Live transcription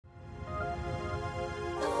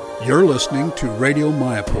You're listening to Radio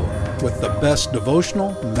Mayapur with the best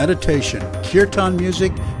devotional, meditation, kirtan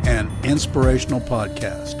music, and inspirational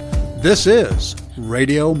podcast. This is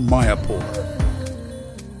Radio Mayapur.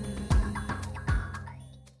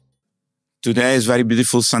 Today is a very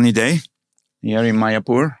beautiful sunny day here in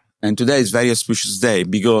Mayapur. And today is a very auspicious day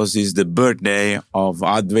because it's the birthday of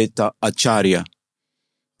Advaita Acharya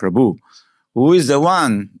Prabhu, who is the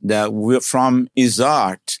one that we, from his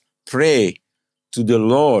heart, pray to the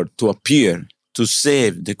Lord to appear, to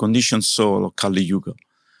save the conditioned soul of Kali Yuga.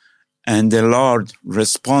 And the Lord,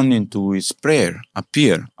 responding to his prayer,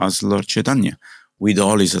 appear as Lord Chaitanya with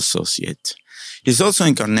all his associates. He's also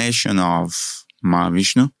incarnation of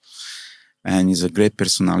Mahavishnu, and he's a great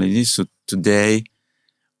personality. So today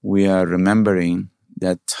we are remembering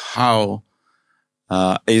that how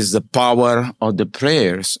is the power of the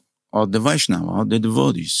prayers of the Vaishnava, of the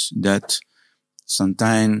devotees, that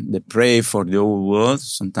sometimes they pray for the whole world,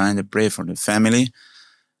 sometimes they pray for the family,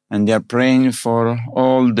 and they are praying for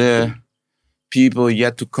all the people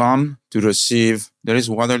yet to come to receive. There is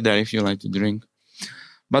water there if you like to drink.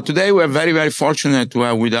 But today we are very, very fortunate to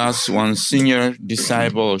have with us one senior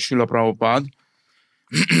disciple of Srila Prabhupada,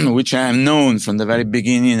 which I have known from the very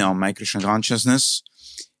beginning of my Krishna consciousness.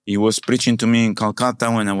 He was preaching to me in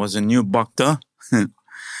Calcutta when I was a new bhakta.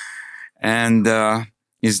 And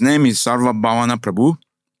his name is Sarvabhavana Prabhu,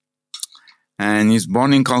 and he's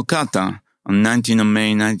born in Calcutta on 19th of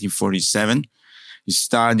May 1947. He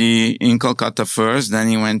studied in Calcutta first, then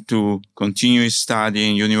he went to continue his study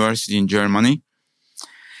in university in Germany.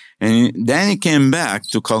 And then he came back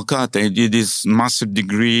to Calcutta. He did his master's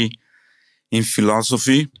degree in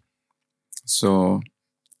philosophy, so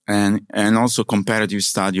and also comparative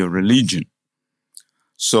study of religion.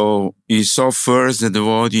 So he saw first the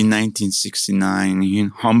devotee in 1969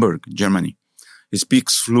 in Hamburg, Germany. He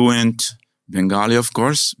speaks fluent Bengali, of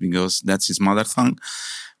course, because that's his mother tongue,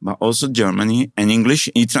 but also Germany and English.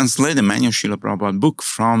 He translated many of Srila Prabhupada's books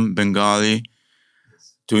from Bengali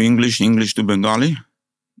to English, English to Bengali.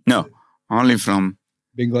 No, only from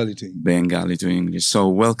Bengali to English. So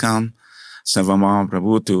welcome, Sarvabhavana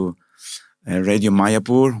Prabhu, to Radio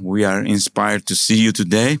Mayapur. We are inspired to see you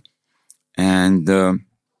today. And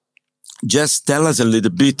just tell us a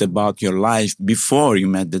little bit about your life before you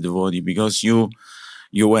met the devotee, because you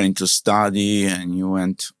went into study and you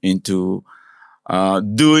went into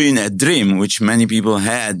doing a dream which many people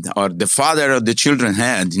had, or the father of the children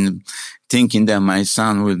had, in thinking that my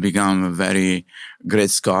son will become a very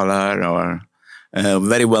great scholar or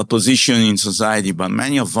very well positioned in society. But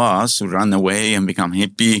many of us who run away and become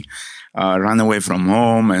hippie, run away from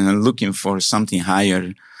home and are looking for something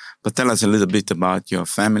higher. But tell us a little bit about your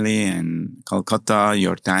family and Calcutta,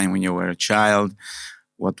 your time when you were a child.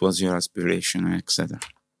 What was your aspiration, etc.?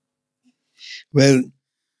 Well,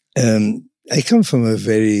 I come from a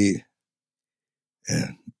very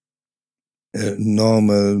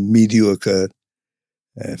normal, mediocre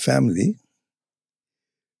family.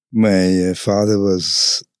 My father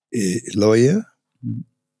was a lawyer,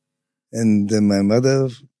 and my mother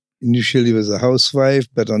initially was a housewife,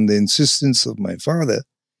 but on the insistence of my father,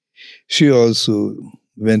 she also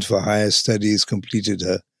went for higher studies, completed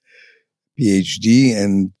her PhD,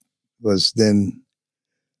 and was then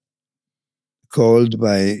called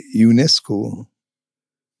by UNESCO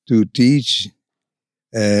to teach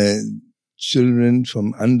children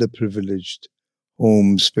from underprivileged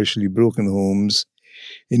homes, especially broken homes,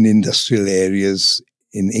 in industrial areas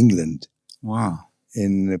in England. Wow.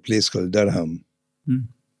 In a place called Durham.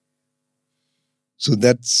 So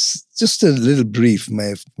that's just a little brief.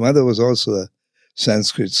 My mother was also a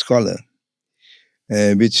Sanskrit scholar,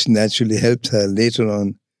 which naturally helped her later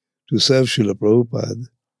on to serve Srila Prabhupada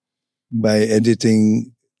by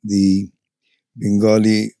editing the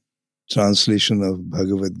Bengali translation of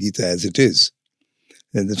Bhagavad Gita as it is.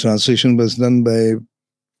 And the translation was done by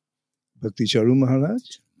Bhakti Charu Maharaj.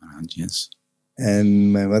 Yes.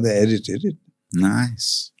 And my mother edited it.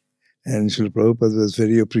 Nice. And Srila Prabhupada was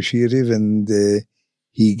very appreciative, and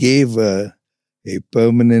he gave a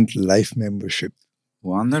permanent life membership.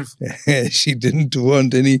 Wonderful. She didn't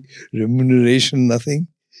want any remuneration, nothing.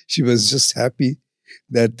 She was just happy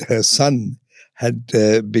that her son had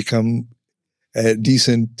become a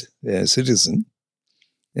decent citizen.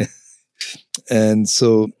 And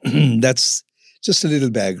so that's just a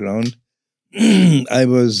little background. I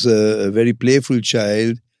was a very playful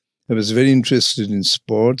child. I was very interested in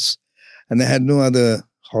sports, and I had no other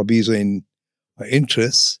hobbies or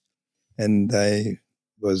interests. And I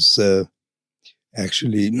was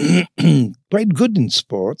actually quite good in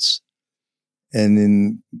sports and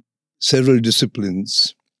in several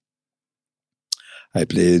disciplines. I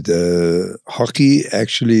played hockey,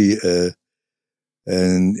 actually,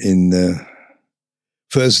 in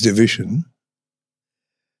first division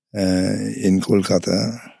in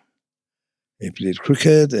Kolkata. I played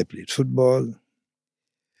cricket, I played football,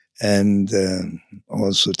 and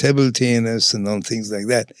also table tennis and all things like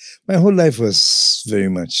that. My whole life was very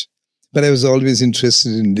much. But I was always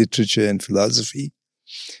interested in literature and philosophy.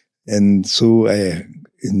 And so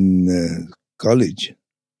in college,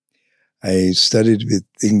 I studied with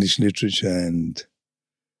English literature and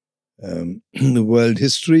world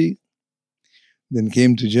history, then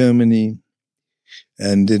came to Germany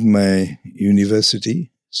and did my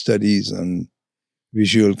university studies on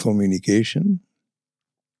visual communication.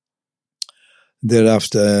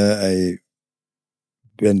 Thereafter, I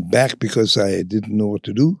went back because I didn't know what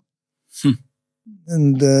to do.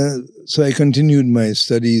 And so I continued my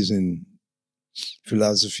studies in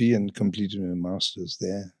philosophy and completed my master's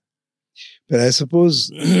there. But I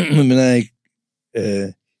suppose when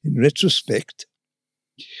in retrospect,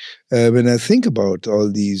 when I think about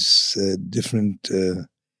all these different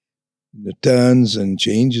turns and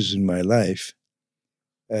changes in my life,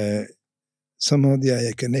 somehow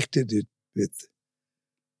I connected it with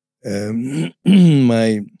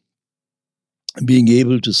my being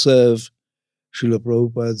able to serve Srila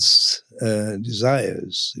Prabhupada's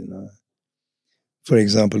desires. For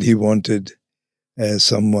example, he wanted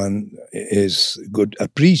someone a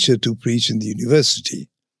preacher to preach in the university.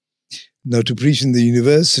 Now, to preach in the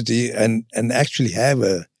university and actually have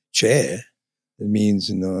a chair, that means,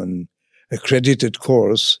 an accredited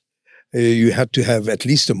course, you had to have at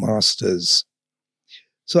least a master's.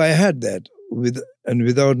 So I had that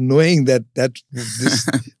without knowing that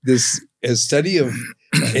this study of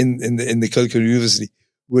in the Calcutta University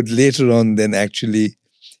would later on then actually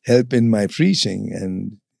help in my preaching.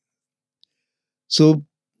 And so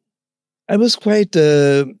I was quite,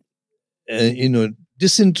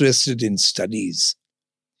 disinterested in studies.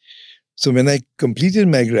 So when I completed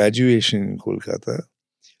my graduation in Kolkata,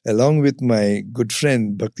 along with my good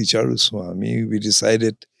friend Bhaktivedanta Swami, we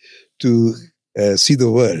decided to see the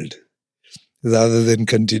world rather than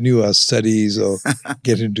continue our studies or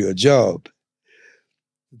get into a job.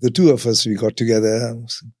 The two of us, we got together,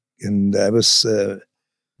 and I was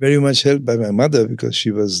very much helped by my mother because she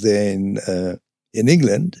was there in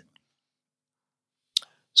England.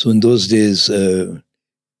 So in those days,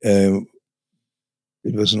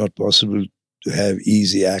 it was not possible to have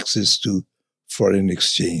easy access to foreign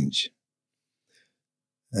exchange.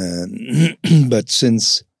 But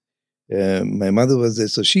since my mother was there,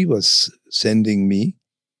 so she was sending me.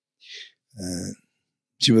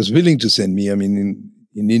 She was willing to send me. I mean,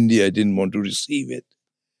 in India, I didn't want to receive it.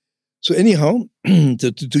 So anyhow,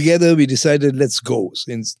 together we decided, let's go.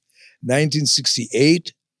 Since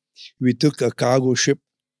 1968, we took a cargo ship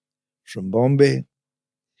from Bombay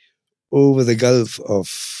over the Gulf of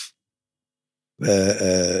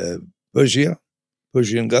Persian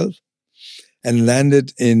Gulf, and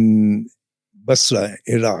landed in Basra,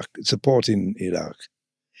 Iraq. It's a port in Iraq.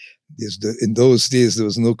 In those days, there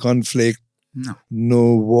was no conflict,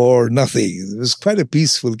 no war, nothing. It was quite a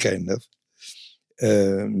peaceful kind of,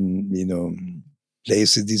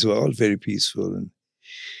 places. These were all very peaceful. And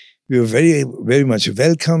we were very, very much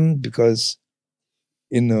welcomed because,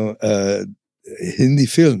 Hindi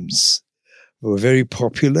films were very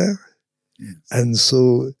popular. Yes. And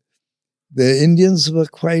so the Indians were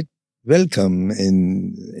quite welcome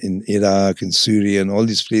in Iraq and Syria and all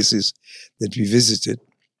these places that we visited.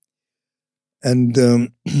 And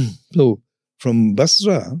so from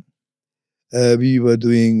Basra, we were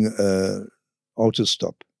doing auto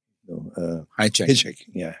stop.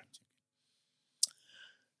 Hitchhiking, yeah.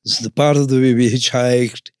 This is the part of the way we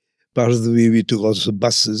hitchhiked, part of the way we took also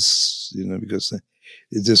buses, because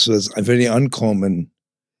this was very uncommon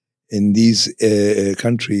in these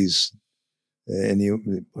countries,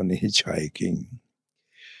 on hitchhiking.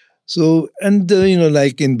 So, and,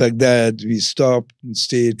 like in Baghdad, we stopped and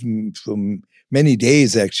stayed for many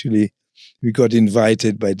days, actually. We got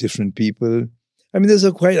invited by different people. I mean,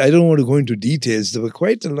 I don't want to go into details. There were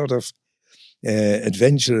quite a lot of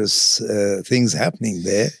adventurous things happening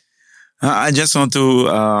there. I just want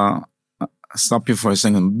to stop you for a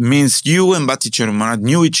second. Means you and Bhaktivedanta Maharaj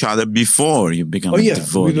knew each other before you became a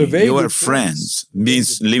devotee. You were friends.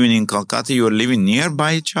 Means living in Calcutta, you were living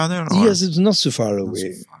nearby each other? Or? Yes, it's not so far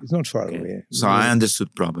away. It's not far away. So I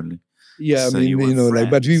understood properly. Yeah, so I mean,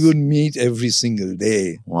 but we would meet every single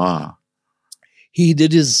day. Wow. He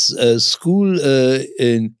did his school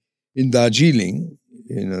in Darjeeling,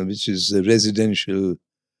 which is a residential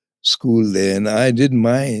school there, and I did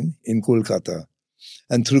mine in Kolkata.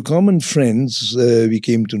 And through common friends, we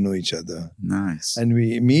came to know each other. Nice. And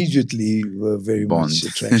we immediately were very much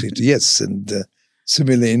attracted to, yes, and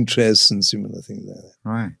similar interests and similar things like that.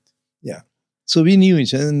 Right. Yeah. So we knew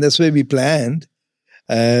each other, and that's why we planned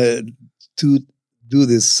to do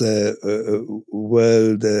this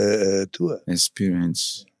world tour.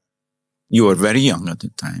 Experience. You were very young at the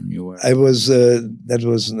time. I was, that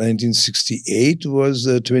was 1968, was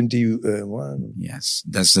 21. Yes,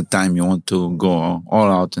 that's the time you want to go all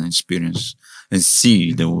out and experience and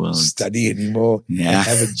see the world. Study anymore, Yeah.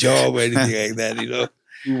 have a job or anything like that, you know.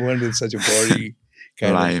 Who wanted such a boring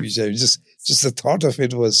kind Life. of future? Just the thought of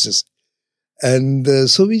it was just... And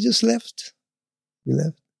so we just left. We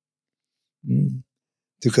left.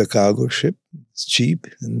 Took a cargo ship. It's cheap.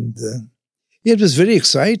 And yeah, it was very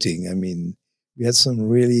exciting. I mean, we had some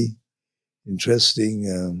really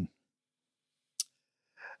interesting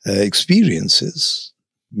experiences.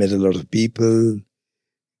 Met a lot of people.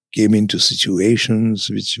 Came into situations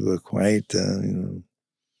which were quite, in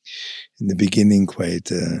the beginning,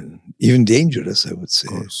 quite even dangerous, I would say.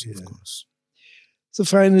 Of course, of course. So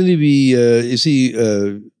finally, we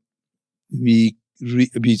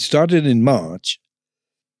started in March,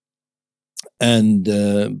 and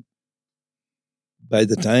by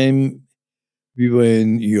the time we were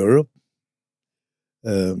in Europe,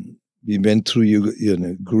 we went through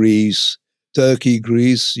Greece, Turkey,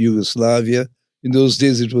 Greece, Yugoslavia. In those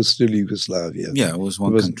days, it was still Yugoslavia. Yeah, it was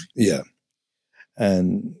one country. Yeah,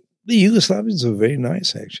 and the Yugoslavians were very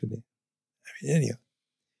nice, actually. I mean, anyhow.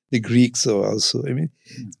 The Greeks are also, I mean,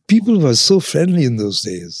 people were so friendly in those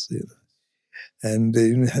days, you know, and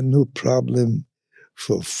they had no problem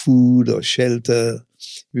for food or shelter.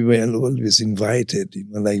 We were always invited, you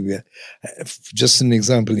know, like just an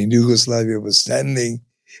example, in Yugoslavia, was standing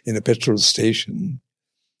in a petrol station.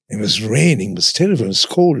 It was raining, it was terrible, it was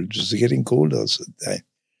cold, it was getting cold also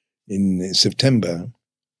in September.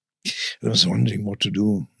 I was wondering what to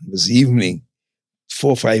do. It was evening,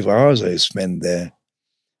 4 or 5 hours I spent there.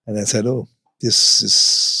 And I said, oh, this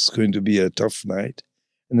is going to be a tough night.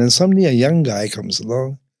 And then suddenly a young guy comes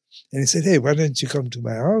along and he said, hey, why don't you come to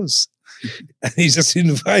my house? And he just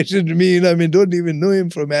invited me, and I mean, don't even know him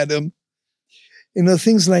from Adam. You know,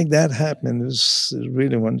 things like that happen. It was a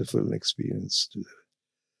really wonderful experience.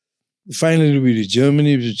 Finally, we reached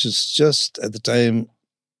Germany, which was just at the time,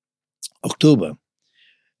 October.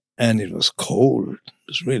 And it was cold. It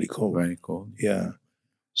was really cold. Very cold. Yeah.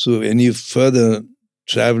 So any further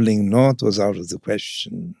traveling north was out of the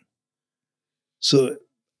question. So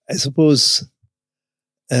I suppose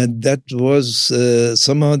that was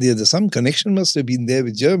somehow some connection must have been there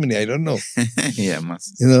with Germany. I don't know. Yeah,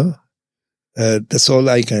 must. You know, that's all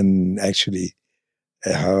I can actually,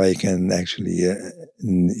 how I can actually,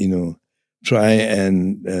 try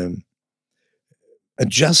and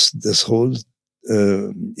adjust this whole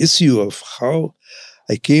issue of how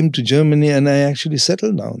I came to Germany and I actually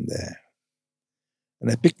settled down there. And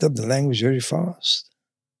I picked up the language very fast.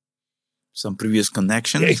 Some previous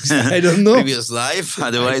connection? I don't know. Previous life?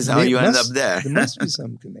 Otherwise, how you end up there? There must be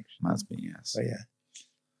some connection. Must be, yes. Oh, yeah.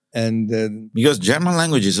 And because German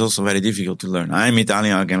language is also very difficult to learn. I'm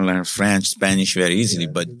Italian, I can learn French, Spanish very easily,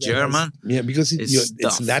 but German, because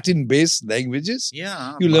it's Latin-based languages.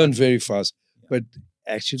 Yeah, you learn very fast. But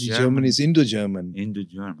actually, German is Indo-German.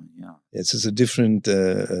 Indo-German, yeah. It's just a different,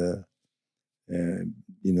 what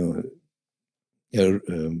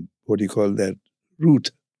do you call that,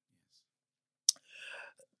 root.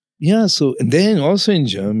 Yeah, so, and then also in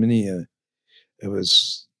Germany, I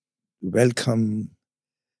was welcome,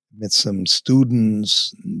 met some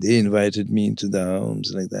students, they invited me into their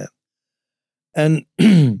homes like that. And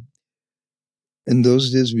in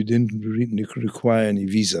those days, we didn't require any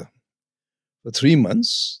visa. For 3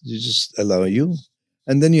 months, they just allow you,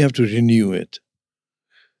 and then you have to renew it.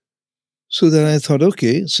 So then I thought,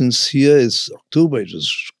 okay, since here is October, it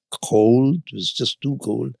was cold, it was just too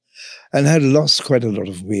cold, and I had lost quite a lot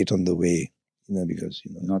of weight on the way, because,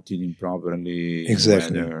 not eating properly.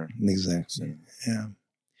 Exactly. Weather. Exactly. Yeah.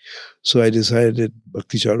 So I decided,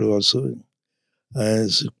 Bhakti Charu also,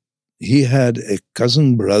 as he had a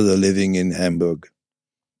cousin brother living in Hamburg.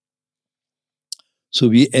 So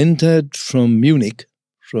we entered from Munich,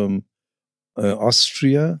 from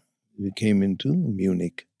Austria, we came into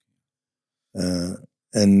Munich.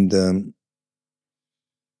 And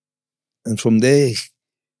from there,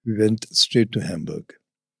 we went straight to Hamburg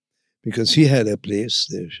because he had a place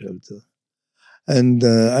there, shelter. And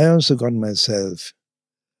I also got myself,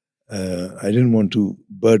 I didn't want to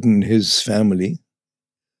burden his family.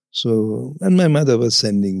 So, and my mother was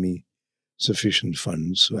sending me sufficient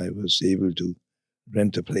funds, so I was able to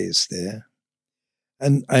rent a place there.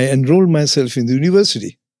 And I enrolled myself in the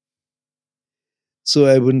university. So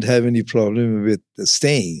I wouldn't have any problem with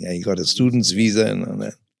staying. I got a student's visa and all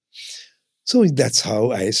that. So that's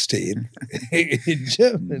how I stayed in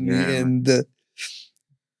Germany. Yeah.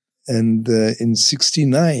 And in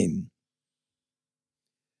 1969,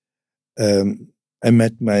 I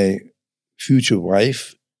met my future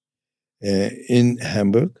wife in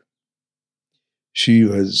Hamburg. She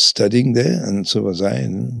was studying there, and so was I.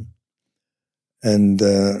 And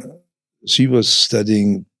she was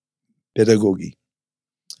studying pedagogy,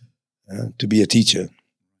 to be a teacher.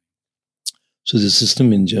 So the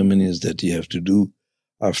system in Germany is that you have to do,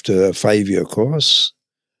 after a 5-year course,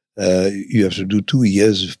 you have to do 2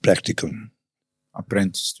 years of practicum.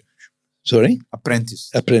 Apprentice. Sorry?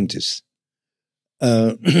 Apprentice.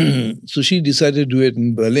 So she decided to do it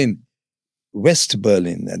in Berlin, West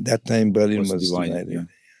Berlin. At that time, Berlin was divided. Yeah.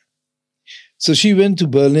 So she went to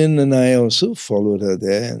Berlin, and I also followed her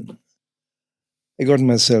there. And I got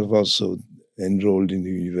myself also enrolled in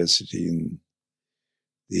the university, in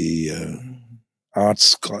the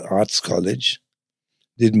arts college.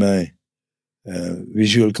 Did my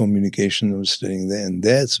visual communication. I was studying there, and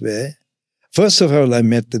that's where, first of all, I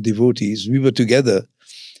met the devotees. We were together,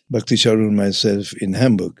 Bhakti Charu and myself, in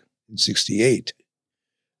Hamburg in 1968.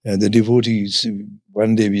 And the devotees,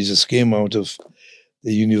 one day we just came out of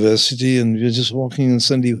the university and we were just walking, and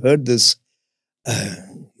suddenly heard this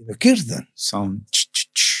kirtan. Sound.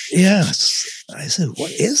 Yes. I said,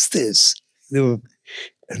 what is this?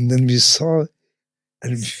 And then we saw,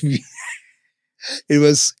 and it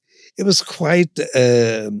was quite,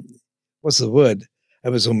 what's the word? I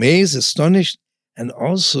was amazed, astonished, and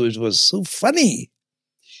also it was so funny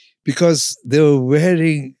because they were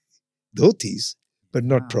wearing dhotis, but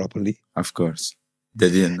not properly. Of course. They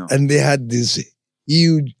didn't know. And they had these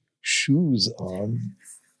huge shoes on.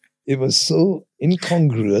 It was so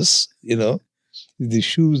incongruous, the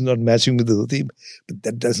shoes not matching with the dhoti, but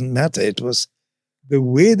that doesn't matter. It was the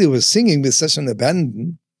way they were singing with such an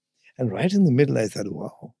abandon. And right in the middle, I thought,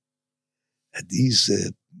 wow, these,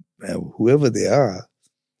 whoever they are,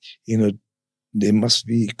 they must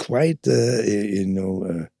be quite,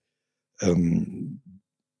 what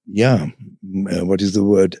is the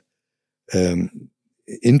word?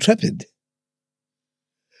 Intrepid.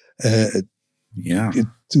 To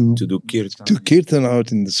do kirtan. To kirtan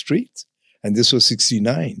out in the street. And this was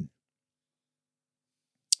 1969.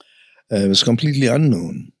 It was completely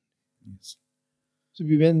unknown. Yes. So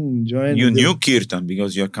we went and joined. You knew kirtan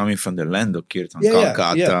because you're coming from the land of kirtan,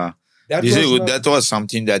 Calcutta. Yeah. That was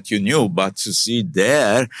something that you knew, but to see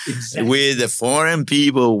there with the foreign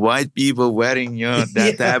people, white people wearing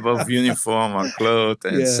that type of uniform or clothes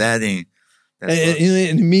and setting.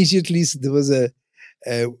 And immediately there was a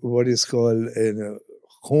what is called a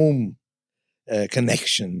home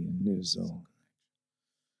connection. So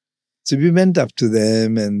we went up to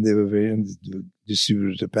them, and they were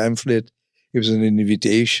distributed a pamphlet. It was an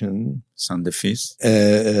invitation. Sunday feast.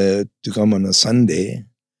 To come on a Sunday.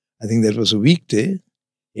 I think that was a weekday.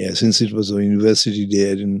 Yeah, since it was a university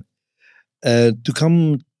day, to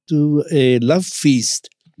come to a love feast.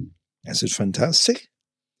 I said, fantastic.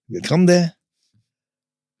 We'll come there.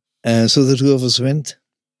 So the two of us went.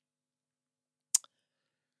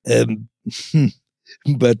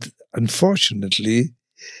 But unfortunately,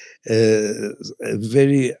 a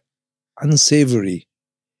very unsavory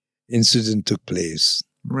incident took place.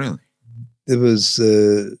 Really? There was,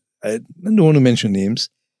 I don't want to mention names,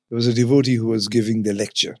 there was a devotee who was giving the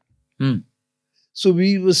lecture. So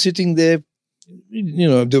we were sitting there,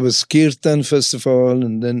 there was kirtan first of all,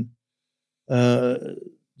 and then there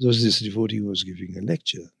was this devotee who was giving a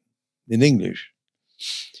lecture in English.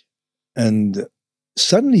 And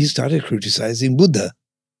suddenly he started criticizing Buddha.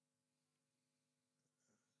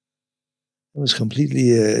 I was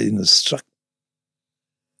completely, struck.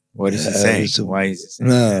 What is he saying? Why is he saying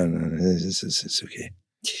No, it's okay.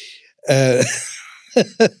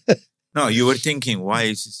 No, you were thinking, why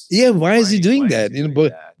is this? Yeah, why is he doing that?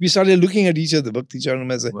 We started looking at each other, Bhakti Charan,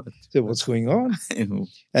 and I said, what's going on?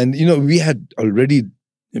 And, we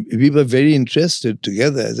were very interested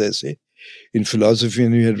together, as I say, in philosophy,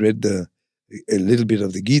 and we had read a little bit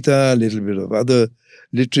of the Gita, a little bit of other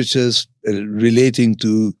literatures relating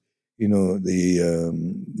to, the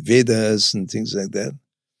Vedas and things like that.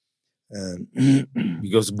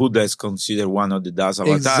 Because Buddha is considered one of the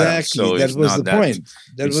Dasavatara. Exactly, so that was the point.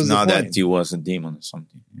 It's not that he was a demon or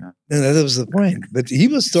something. Yeah. No, that was the point. But he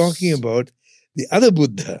was talking about the other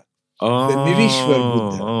Buddha, the Nirishwar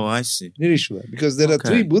Buddha. Oh, I see. Nirishwar, because there are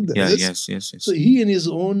 3 Buddhas. Yeah, yes. So he in his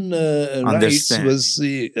own rights was...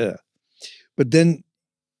 but then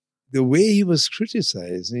the way he was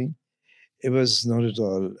criticizing, it was not at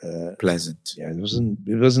all pleasant. Yeah, it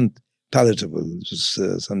wasn't palatable. It was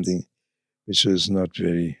something which was not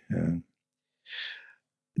very.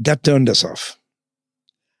 That turned us off.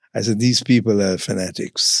 I said, these people are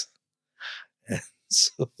fanatics. And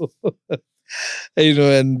so,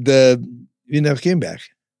 and we never came back.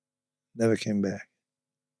 Never came back.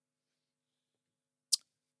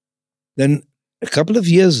 Then a couple of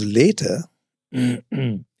years later,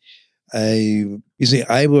 I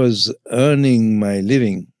was earning my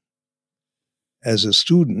living as a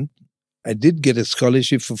student. I did get a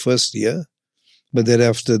scholarship for first year, but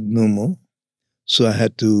thereafter no more. So I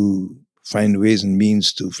had to find ways and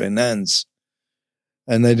means to finance.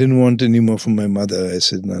 And I didn't want any more from my mother. I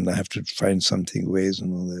said, no, I have to find something, ways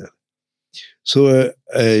and all that. So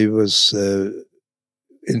I was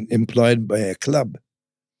employed by a club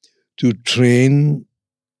to train.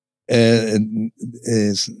 I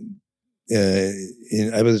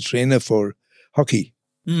was a trainer for hockey.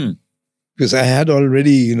 Because I had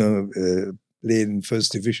already, played in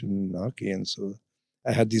first division hockey, and so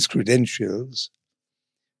I had these credentials.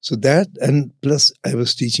 So that, and plus I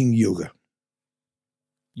was teaching yoga.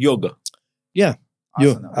 Yoga? Yeah,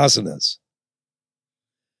 asanas.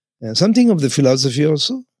 Something of the philosophy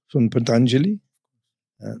also from Patanjali.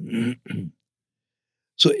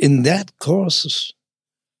 So in that course,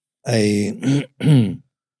 I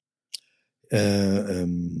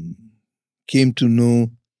came to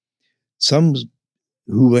know some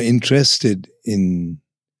who were interested in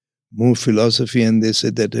more philosophy, and they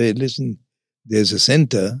said that, hey, listen, there's a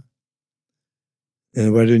center,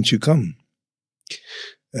 and why don't you come?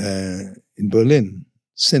 In Berlin,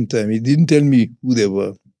 center. I mean, he didn't tell me who they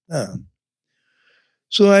were.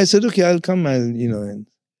 So I said, okay, I'll come,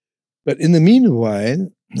 But in the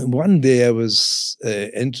meanwhile, one day I was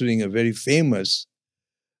entering a very famous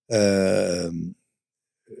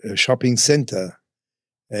shopping center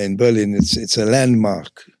in Berlin. It's a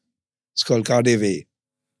landmark. It's called KaDeWe.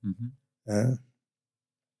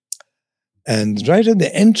 And right at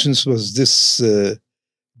the entrance was this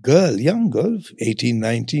young girl, 18,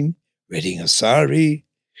 19, wearing a sari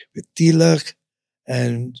with tilak,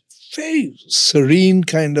 and very serene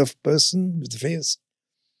kind of person with the face.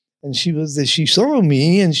 And she was there. She saw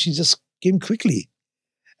me and she just came quickly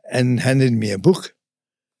and handed me a book.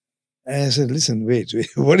 And I said, listen, wait,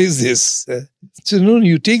 what is this? She said, no,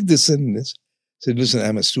 you take this and this. I said, listen,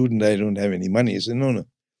 I'm a student. I don't have any money. He said, no.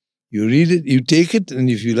 You read it, you take it, and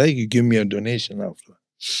if you like, you give me a donation after.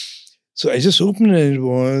 So I just opened it, and it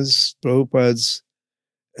was Prabhupada's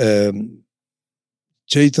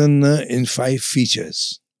Chaitanya in 5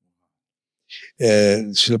 features.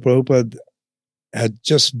 Srila Prabhupada had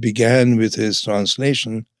just began with his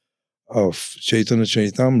translation of Chaitanya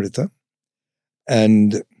Charitamrita,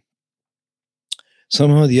 and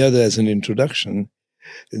somehow or the other, as an introduction,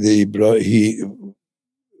 he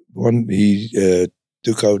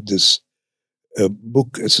took out this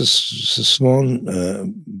book. It's a small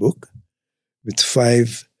book with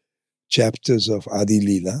 5 chapters of Adi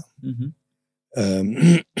Leela,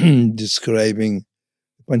 describing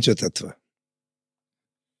Panchatattva.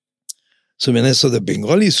 So when I saw the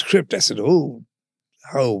Bengali script, I said, oh,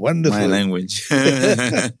 how wonderful. My language.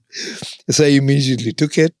 So I immediately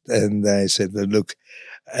took it and I said, well, look,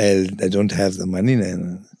 I don't have the money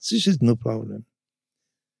now. She said, no problem.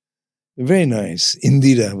 Very nice.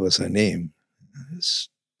 Indira was her name.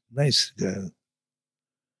 Nice girl.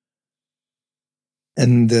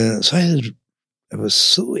 And so I was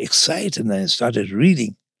so excited and I started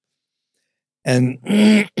reading. And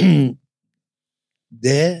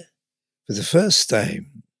there, for the first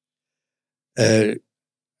time, in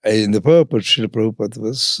the purport, Srila Prabhupada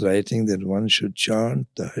was writing that one should chant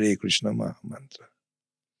the Hare Krishna Maha Mantra.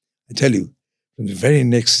 I tell you, from the very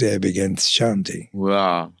next day I began chanting.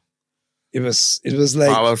 Wow. It was like...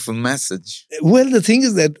 Powerful message. Well, the thing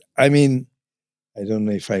is that, I don't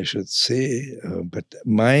know if I should say, but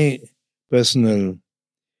my personal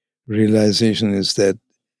realization is that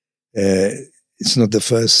it's not the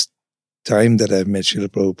first time that I've met Srila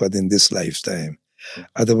Prabhupada in this lifetime. Okay.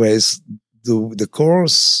 Otherwise, the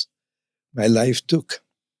course my life took,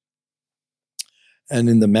 and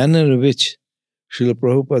in the manner in which Srila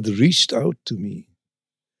Prabhupada reached out to me,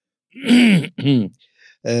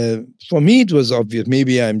 for me it was obvious.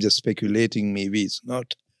 Maybe I'm just speculating, maybe it's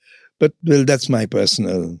not. But, well, that's my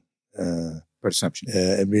personal perception.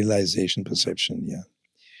 Perception, yeah.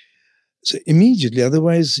 So immediately,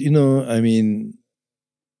 otherwise, it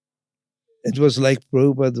was like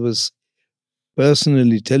Prabhupada was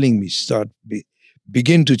personally telling me,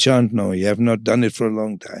 begin to chant now. You have not done it for a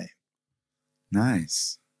long time.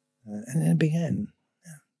 Nice. And it began.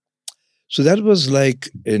 So that was like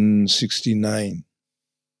in 69.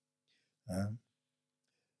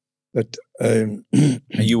 But And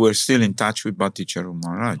you were still in touch with Bhatticharu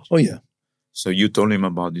Maharaj. Oh, yeah. So you told him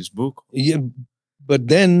about this book? Yeah, but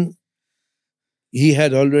then he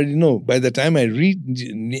had already by the time I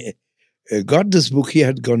got this book, he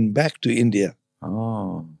had gone back to India.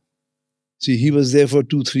 Oh. See, he was there for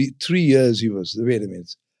 3 years. He was. Wait a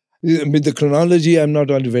minute. With the chronology, I'm not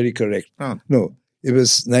all very correct. Oh. No, it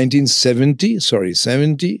was 70,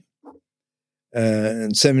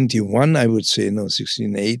 and 71, I would say. No,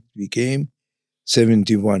 1608 we came.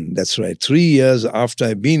 71, that's right. 3 years after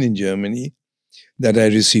I've been in Germany, that I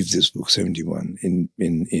received this book, 71,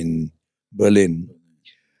 in Berlin.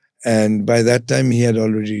 And by that time, he had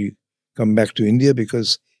already come back to India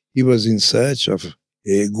because he was in search of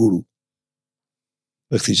a guru.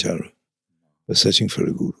 Bhakticharu was searching for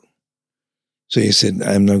a guru. So he said,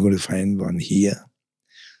 I'm not going to find one here.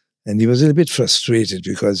 And he was a little bit frustrated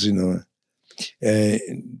because,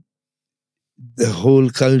 the whole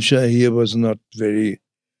culture here was not very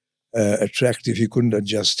attractive. He couldn't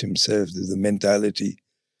adjust himself to the mentality.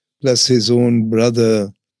 Plus his own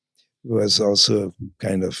brother was also a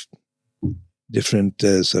kind of different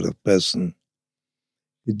sort of person.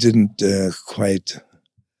 It didn't quite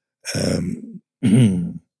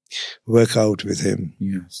work out with him.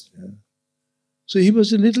 Yes. So he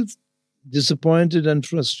was a little disappointed and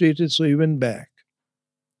frustrated, so he went back.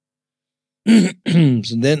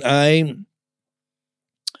 So then I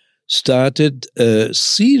started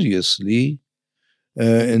seriously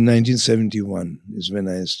in 1971 is when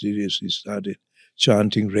I seriously started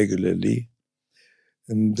chanting regularly.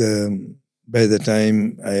 And by the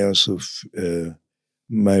time I also,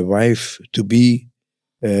 my wife to be,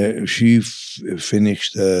 she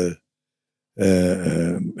finished her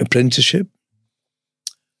apprenticeship.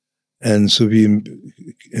 And so we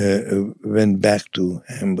went back to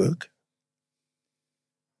Hamburg.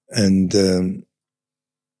 And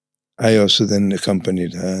I also then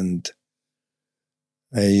accompanied her, and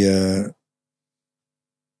I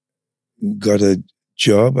got a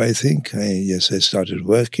job, I think. I started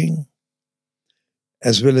working,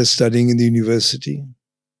 as well as studying in the university.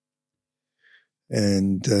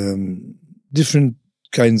 And different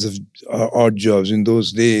kinds of odd jobs. In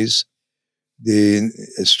those days, a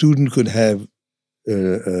student could have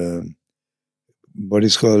what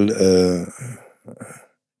is called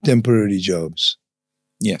temporary jobs.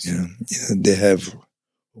 Yes. They have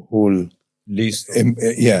a whole list.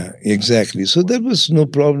 Yeah, exactly. So that was no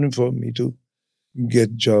problem for me to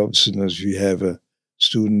get jobs, if you have a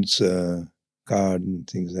student's card and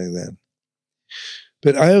things like that.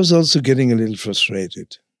 But I was also getting a little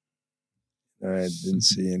frustrated. I didn't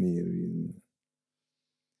see any reason.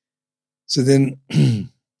 So then,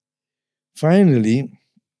 finally,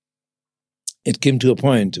 it came to a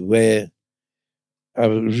point where I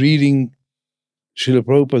was reading Srila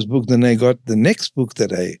Prabhupada's book. Then I got the next book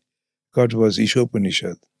that I got was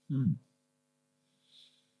Ishopanishad.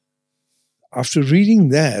 After reading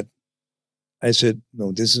that, I said,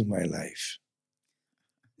 no, this is my life.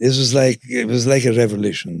 It was like a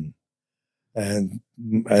revelation. And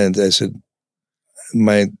I said,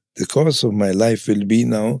 the course of my life will be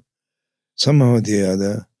now, somehow or the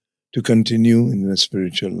other, to continue in my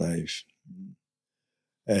spiritual life.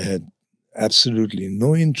 I had absolutely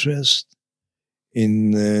no interest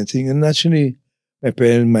in things. And naturally,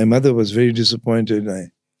 my mother was very disappointed.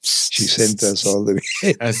 She sent us all the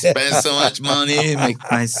way. I spent so much money, make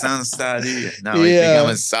my son study. Now I become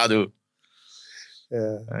a sadhu.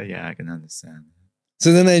 Yeah, I can understand.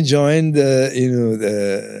 So then I joined,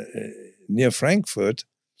 near Frankfurt.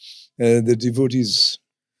 The devotees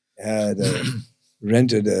had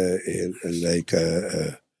rented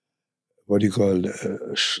what do you call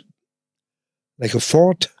like a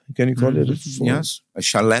fort? Can you call it a fort? Yes, a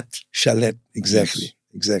chalet. Chalet, exactly. Yes.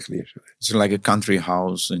 Exactly. A chalet. It's like a country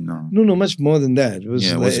house. No, much more than that. It was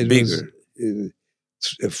bigger.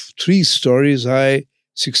 3 stories high,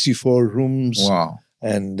 64 rooms. Wow.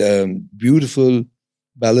 And beautiful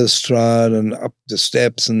balustrade and up the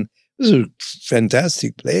steps. And it was a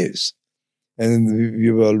fantastic place. And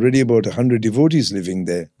we were already about 100 devotees living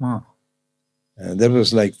there. Wow. And that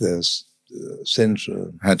was like the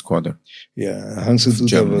central headquarters. Yeah,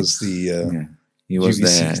 Hansadutta was the he was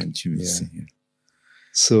GVC. there. GVC. Yeah.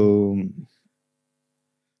 So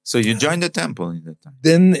you joined the temple in that time.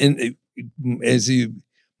 Then,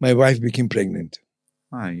 my wife became pregnant.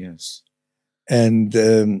 Ah, yes. And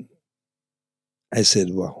I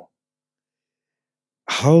said, wow,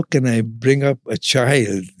 how can I bring up a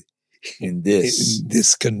child in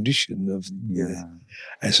this condition of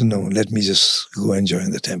I said, no, let me just go and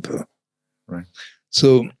join the temple. Right.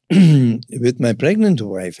 So with my pregnant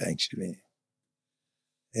wife, actually,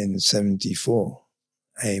 in 1974,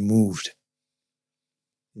 I moved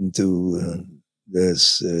into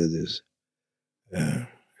this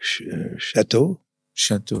chateau.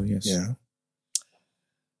 Chateau, yes. Yeah.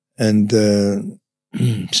 And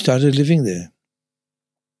started living there.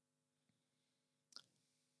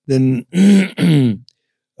 Then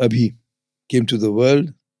Abhi came to the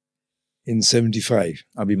world in 75.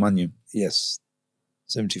 Abhimanyu. Yes,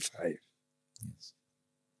 75. Yes.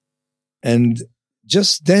 And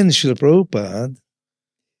just then, Srila Prabhupada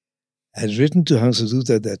had written to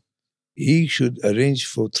Hansadutta that he should arrange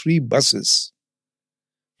for 3 buses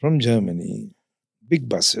from Germany, big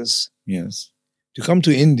buses, Yes. to come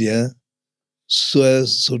to India so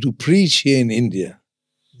to preach here in India.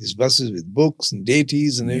 These buses with books and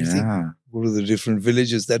deities and everything. Yeah. Go to the different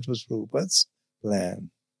villages. That was Prabhupada's plan.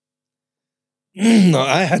 Now,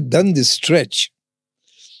 I had done this stretch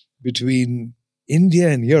between India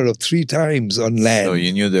and Europe 3 times on land. So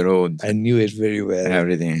you knew the road. I knew it very well.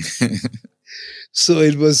 Everything. So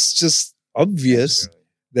it was just obvious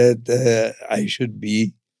that I should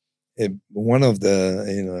be one of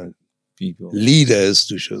the People. leaders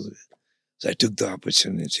to show. So I took the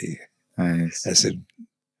opportunity. Nice. I said,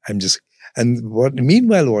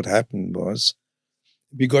 meanwhile, what happened was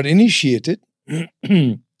we got initiated.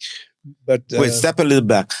 But wait, step a little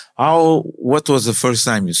back. What was the first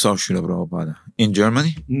time you saw Srila Prabhupada? In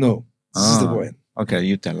Germany? No, this is the point. Okay,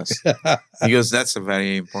 you tell us. Because that's a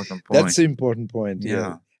very important point. That's an important point,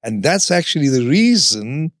 Yeah. And that's actually the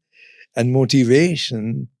reason and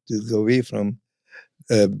motivation to go away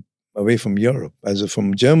from Europe,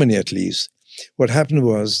 from Germany at least. What happened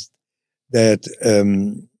was that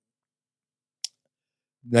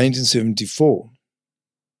 75,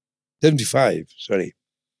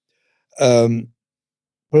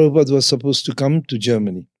 Prabhupada was supposed to come to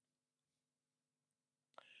Germany.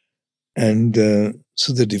 And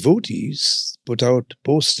so the devotees put out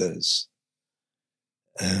posters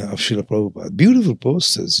of Srila Prabhupada. Beautiful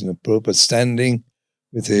posters, Prabhupada standing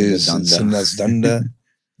with his sannyas danda.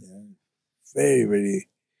 Very, very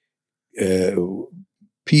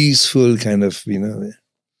peaceful kind of,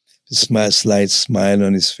 slight smile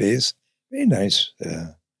on his face. Very nice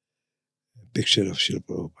picture of Srila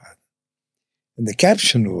Prabhupada. And the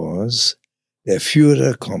caption was, Der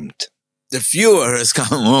Führer kommt. The Führer has come.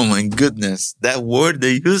 Oh my goodness. That word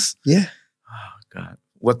they use? Yeah. Oh God.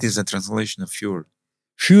 What is the translation of Führer?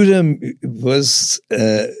 Führer was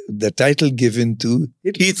the title given to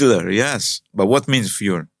Hitler, yes. But what means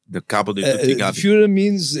Führer? The capo di tutti i capi. Führer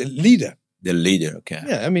means leader. The leader, okay.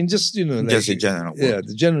 Yeah, I mean, just, just a general word. Yeah,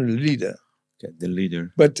 the general leader. Okay, the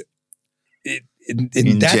leader. But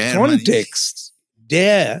in that Germany. context,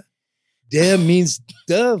 der means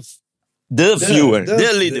the Führer,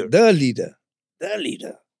 the leader. The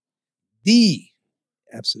leader. The.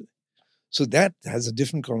 Absolutely. So that has a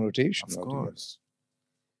different connotation. Of course.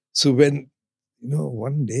 So when,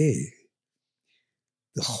 one day,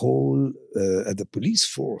 the whole, the police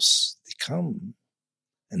force, they come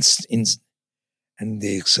and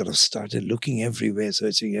they sort of started looking everywhere,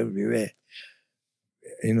 searching everywhere,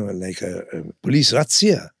 like a police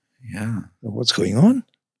razzia. Yeah. What's going on?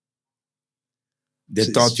 They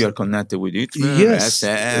thought you're connected with Hitler, yes,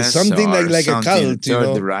 SS, something like a cult,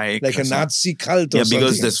 Third Reich, like a Nazi cult. Or yeah,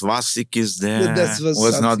 because something. the swastika is there. That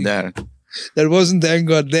was not there. That wasn't, thank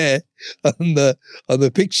God, there on the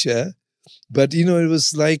picture. But it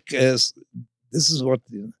was like this is what.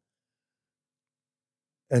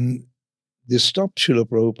 And they stopped Srila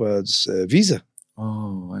Prabhupada's visa.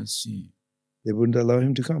 Oh, I see. They wouldn't allow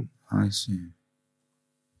him to come. I see.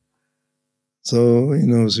 So,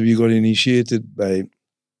 so we got initiated by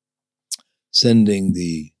sending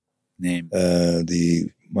the name,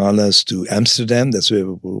 the malas to Amsterdam. That's where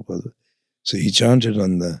Prabhupada. So he chanted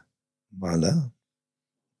on the mala,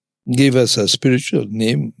 gave us a spiritual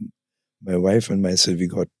name. My wife and myself, we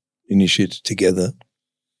got initiated together.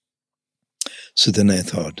 So then I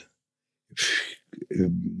thought,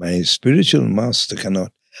 if my spiritual master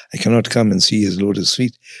I cannot come and see his lotus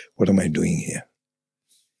feet. What am I doing here?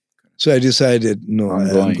 So I decided, no,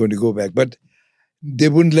 I'm going to go back. But they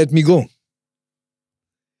wouldn't let me go.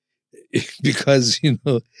 Because,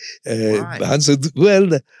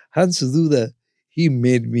 Hansadutta, he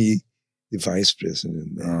made me the vice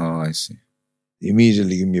president there. Oh, I see.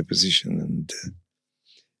 Immediately gave me a position.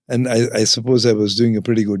 And I suppose I was doing a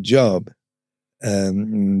pretty good job. So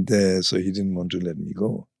he didn't want to let me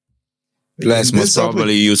go. Plus, most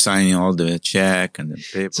probably you signing all the check and the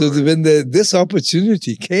paper. So when this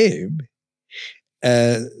opportunity came,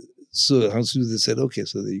 So Hansuda said, okay,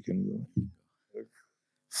 so that you can go.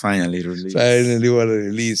 Finally released. Finally, what a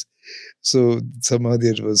release. So somehow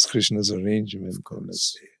that was Krishna's arrangement. Of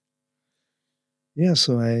course. Yeah,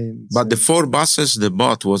 so But the 4 buses they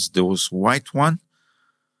bought, was those white one?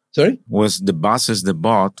 Sorry? Was the buses they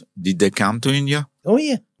bought, did they come to India? Oh,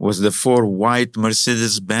 yeah. Was the 4 white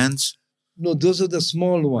Mercedes-Benz? No, those are the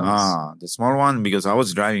small ones. Ah, the small one, because I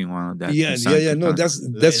was driving one of that. Yeah. No,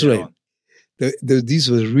 that's right.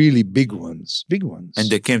 These were really big ones. And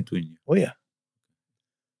they came to India. Oh, yeah.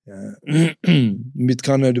 With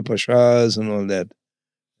Carnet de Pashas and all that.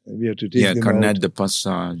 We have to take them Carnet out. de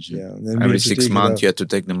Passage. Yeah. Every 6 months you have to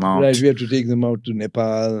take them out. Right, we have to take them out to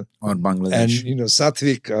Nepal. Or Bangladesh. And,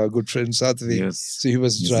 Satvik, our good friend Satvik. Yes. So he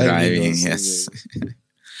was driving. Yes.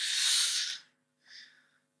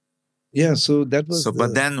 Yeah, so that was.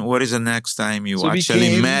 But then what is the next time you So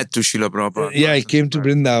actually met to Srila Prabhupada? Yeah, I came to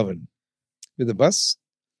Vrindavan with a bus,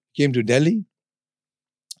 came to Delhi.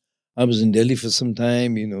 I was in Delhi for some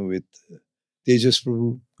time, with Tejas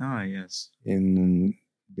Prabhu. Ah, yes. In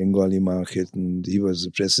Bengali market, and he was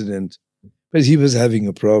the president. But he was having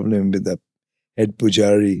a problem with the head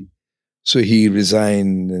pujari. So he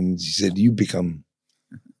resigned and he said, you become.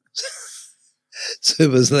 So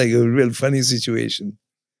it was like a real funny situation.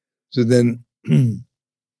 So then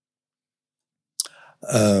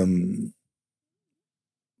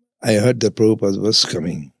I heard that Prabhupada was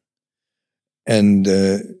coming. And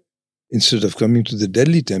instead of coming to the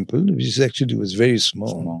Delhi temple, which actually was very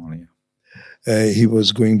small, he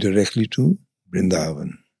was going directly to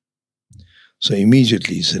Vrindavan. So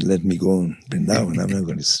immediately he said, let me go on Vrindavan. I'm not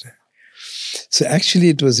going to stay. So actually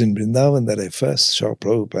it was in Vrindavan that I first saw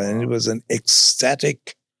Prabhupada, and it was an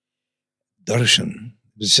ecstatic darshan.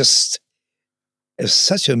 It was just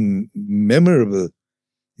such a memorable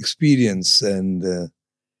experience, and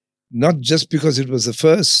not just because it was the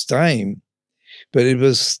first time, but it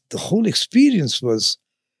was, the whole experience was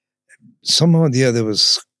somehow or the other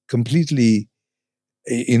was completely,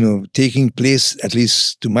 taking place, at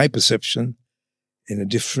least to my perception, in a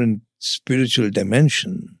different spiritual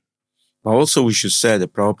dimension. But also we should say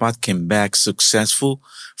that Prabhupada came back successful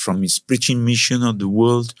from his preaching mission of the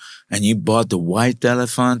world, and he brought the white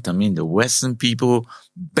elephant, the Western people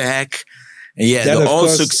back. Yeah, the whole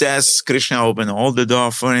success, Krishna opened all the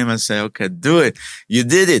door for him and said, okay, do it. You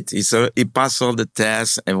did it. He passed all the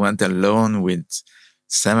tests and went alone with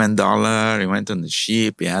 $7. He went on the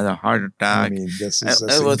ship. He had a heart attack. That's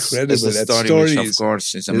incredible. It's a story which, of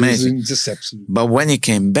course, is amazing. Just absolutely. But when he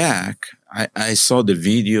came back, I saw the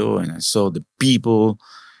video and I saw the people.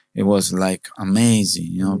 It was like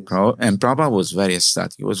amazing, And Prabhupada was very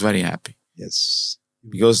ecstatic. He was very happy. Yes.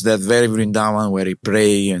 Because that very Vrindavan where he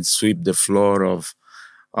pray and sweep the floor of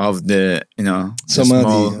the,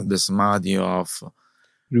 the samadhi of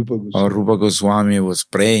Rupa Goswami was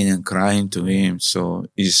praying and crying to him. So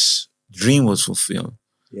his dream was fulfilled.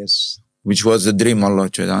 Yes. Which was the dream of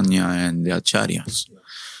Lord Chaitanya and the Acharyas. Yeah.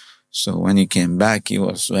 So when he came back, he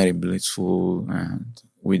was very blissful, and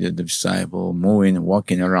with the disciple moving,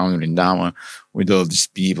 walking around Vrindavan with all these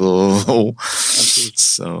people.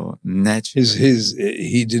 So naturally.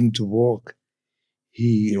 He didn't walk.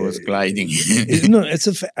 He was gliding. No, it's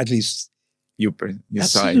at least. You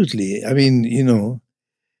absolutely. Side.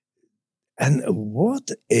 And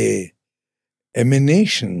what a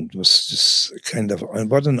emanation was just kind of,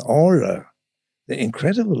 what an aura, the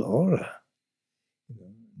incredible aura.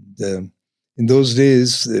 In those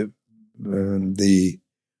days, the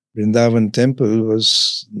Vrindavan temple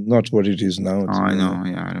was not what it is now. I know,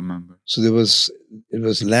 yeah, I remember. So it was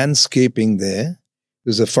landscaping there. There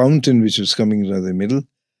was a fountain which was coming into the middle,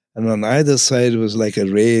 and on either side was like a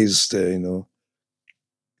raised,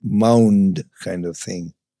 mound kind of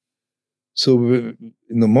thing. So in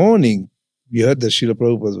the morning, we heard that Srila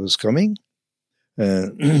Prabhupada was coming.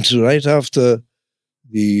 So right after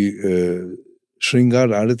the Shringar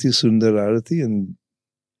Arati, Sundar Arati, and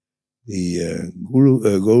the Guru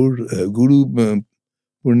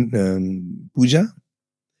Puja,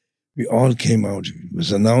 we all came out. It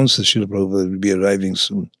was announced that Srila Prabhupada will be arriving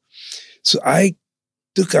soon. So I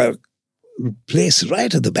took a place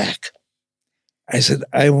right at the back. I said,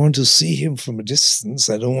 I want to see him from a distance.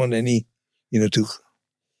 I don't want any, and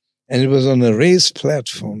it was on a raised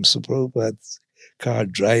platform. So Prabhupada's car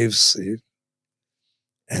drives it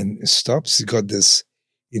and stops. He got this,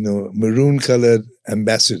 maroon-colored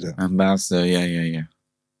ambassador. Yeah. Maroon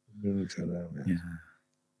color, yeah.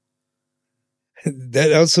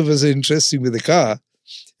 That also was interesting with the car.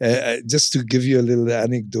 Just to give you a little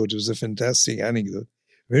anecdote, it was a fantastic anecdote.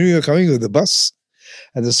 When we were coming with the bus,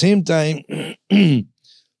 at the same time,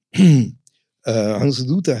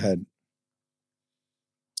 Hansaduta had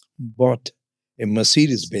bought a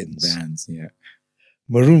Mercedes-Benz,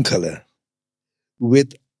 maroon color,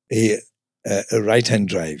 with a right-hand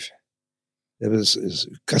drive. That was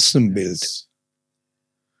custom built.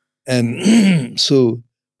 And so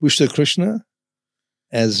Pushta Krishna,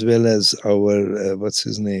 as well as our, what's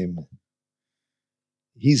his name?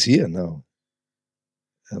 He's here now.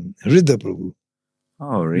 Ridha Prabhu.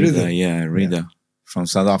 Oh, Ridha. From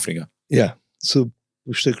South Africa. Yeah. So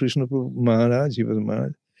Pushta Krishna Prabhu Maharaj, he was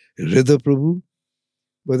Maharaj. Ridha Prabhu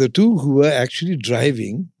were the two who were actually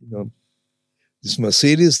driving, this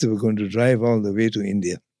Mercedes. They were going to drive all the way to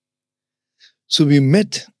India. So we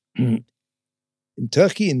met in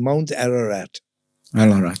Turkey in Mount Ararat.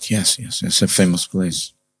 Ararat, yes. It's a famous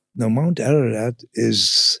place. Now, Mount Ararat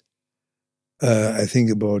is, I think,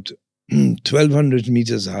 about 1,200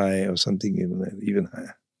 meters high or something even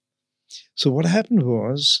higher. So what happened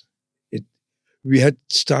was, we had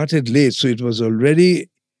started late, so it was already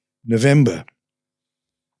November.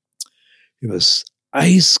 It was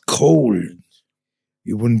ice cold.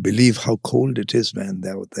 You wouldn't believe how cold it is, man,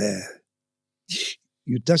 out there.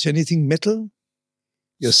 You touch anything metal,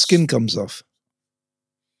 your skin comes off.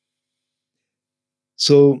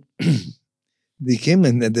 So they came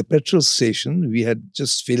in at the petrol station. We had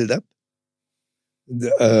just filled up.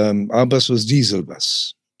 Our bus was diesel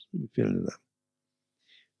bus. We filled it up.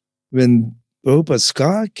 When Prabhupada's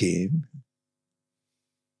car came,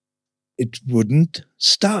 it wouldn't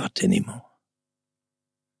start anymore.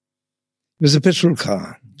 It was a petrol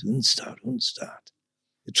car. It wouldn't start.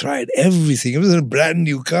 They tried everything. It was a brand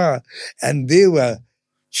new car. And they were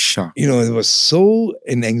shocked. They were so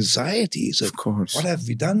in anxiety. So of course. What have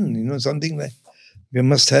we done? Something like, we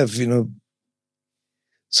must have,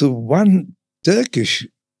 So one Turkish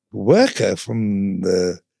worker from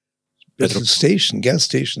the petrol station, gas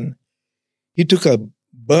station, he took a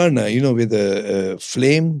burner, with a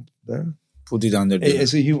flame. Put it under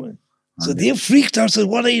the... So they freaked out. So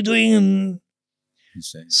what are you doing?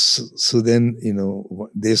 And so then,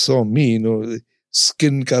 they saw me,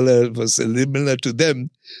 skin color was similar to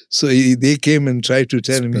them. So they came and tried to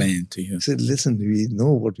tell me. Explain to you. I said, listen, we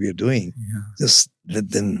know what we are doing. Yeah. Just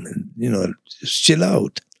let them, just chill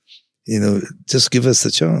out. Just give us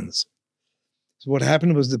a chance. So what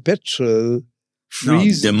happened was the petrol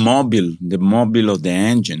freeze. No, the mobile of the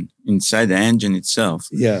engine, inside the engine itself,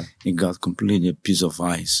 it got completely a piece of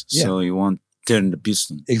ice. Yeah. So you won't turn the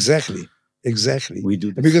piston. Exactly. We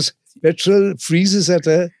do this. Because petrol freezes at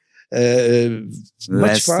a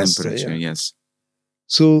much faster temperature, yes.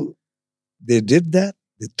 So they did that.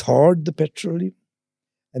 They thawed the petroleum.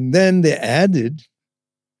 And then they added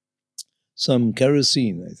some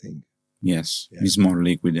kerosene, I think. Yes, it's more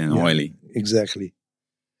liquid and oily. Exactly.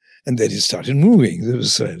 And then it started moving.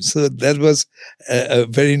 So that was a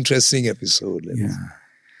very interesting episode.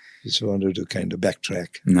 Just wanted to kind of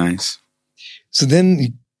backtrack. Nice. So then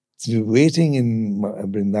we were waiting in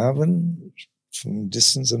Vrindavan, from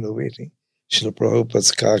distance and waiting. Srila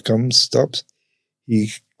Prabhupada's car comes, stops.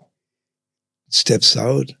 He steps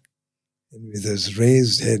out, and with his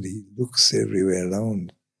raised head, he looks everywhere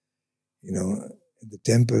around, at the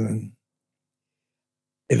temple. And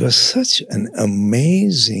it was such an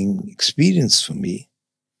amazing experience for me.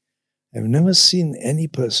 I've never seen any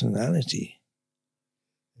personality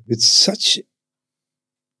with such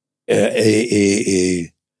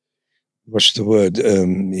what's the word?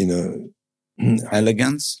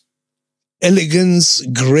 Elegance,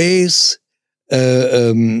 grace,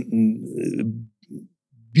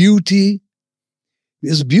 beauty.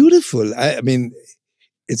 It's beautiful. I mean,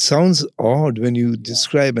 it sounds odd when you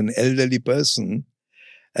describe an elderly person,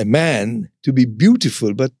 a man, to be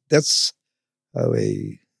beautiful, but that's how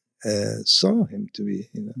I saw him to be.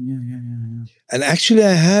 Yeah. And actually,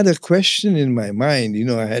 I had a question in my mind.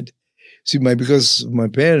 Because my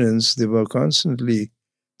parents, they were constantly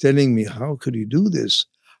telling me, how could you do this?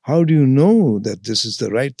 How do you know that this is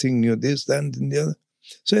the right thing? This, that, and the other.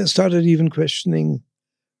 So I started even questioning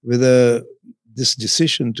whether this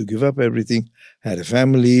decision to give up everything. I had a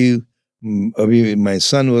family. My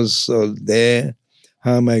son was there.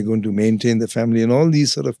 How am I going to maintain the family? And all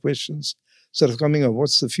these sort of questions sort of coming up.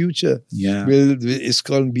 What's the future? Yeah. Will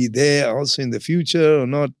ISKCON be there also in the future or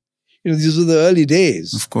not? These were the early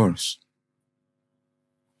days. Of course.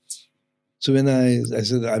 So when I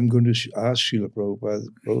said, I'm going to ask Srila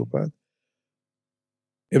Prabhupada,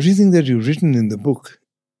 everything that you've written in the book,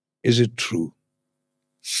 is it true?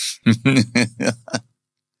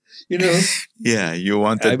 Yeah, you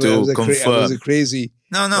wanted to confirm. I was a crazy...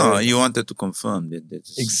 No, you wanted to confirm that.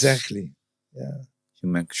 Exactly, yeah. To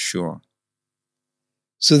make sure.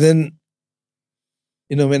 So then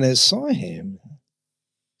when I saw him,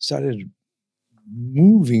 started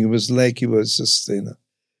moving. It was like he was just, sort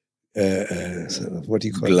of, what do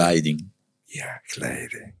you call Gliding. it? Yeah,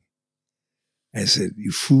 gliding. I said,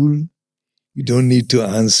 "You fool, you don't need to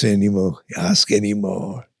answer anymore. Ask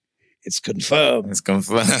anymore. It's confirmed." It's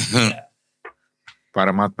confirmed. Yeah.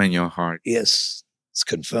 Paramatma in your heart. Yes, it's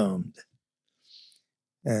confirmed.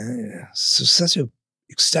 So such a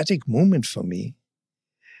ecstatic moment for me.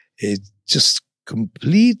 It just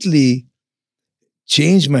completely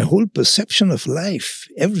changed my whole perception of life,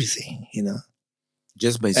 everything,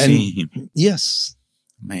 Just by seeing him. Yes.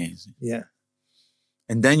 Amazing. Yeah.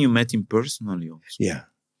 And then you met him personally also. Yeah.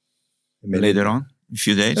 Later on, a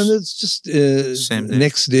few days. And it's just Same day.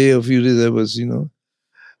 next day, a few days, I was,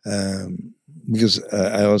 because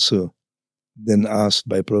I also then asked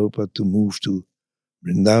by Prabhupada to move to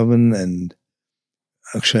Vrindavan, and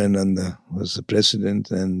Akshayananda was the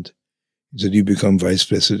president, and he said, "You become vice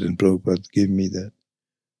president." Prabhupada gave me that.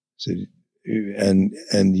 Said,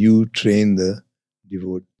 and you train the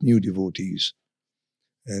new devotees.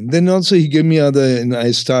 And then also he gave me other,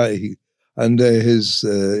 under his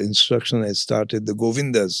instruction, I started the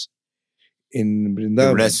Govindas in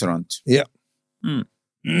Vrindavan. The restaurant. Yeah.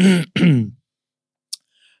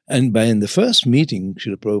 And in the first meeting,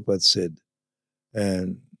 Srila Prabhupada said,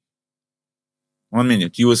 1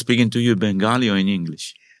 minute. You were speaking to you Bengali or in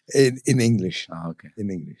English? In English. Ah, okay.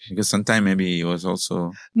 In English. Because sometimes maybe he was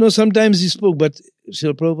also... No, sometimes he spoke, but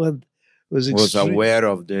Srila Prabhupada was aware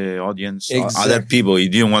of the audience, Exactly. other people. He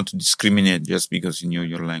didn't want to discriminate just because he knew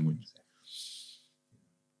your language.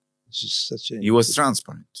 He was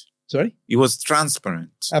transparent. Sorry? He was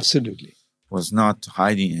transparent. Absolutely. Was not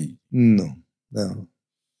hiding anything. No.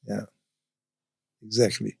 Yeah.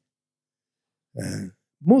 Exactly.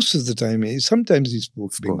 Most of the time, sometimes he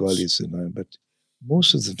spoke Bengali, but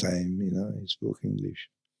most of the time, he spoke English.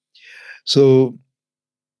 So,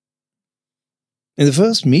 in the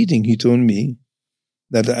first meeting, he told me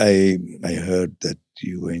that I heard that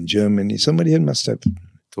you were in Germany. Somebody must have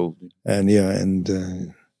told me. And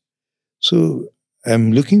so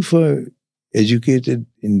I'm looking for educated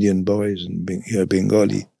Indian boys in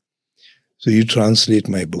Bengali. So you translate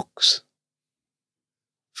my books.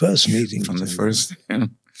 First meeting. From the first.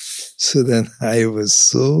 So then I was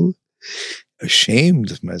so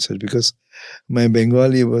ashamed of myself because my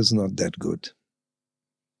Bengali was not that good.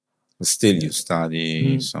 But still you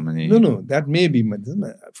study so many... No, that may be,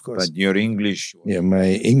 of course. But your English... Yeah,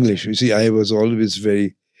 my English. You see, I was always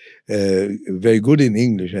very good in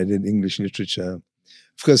English. I did English literature.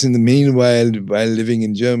 Of course, in the meanwhile, while living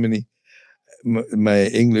in Germany, my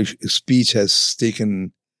English speech has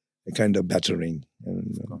taken a kind of battering.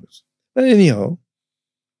 But anyhow,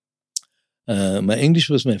 my English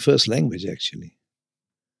was my first language, actually.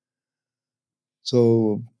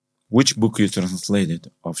 So... Which book you translated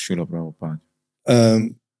of Srila Prabhupada?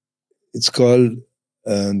 It's called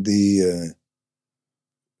the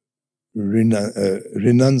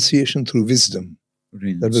Renunciation Through Wisdom.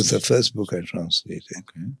 That was the first book I translated.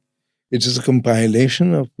 Okay. It is a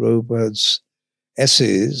compilation of Prabhupada's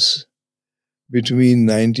essays between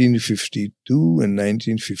 1952 and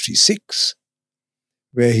 1956,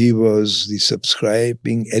 where he was the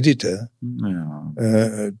subscribing editor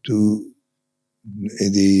to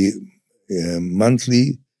the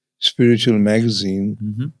monthly spiritual magazine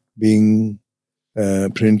being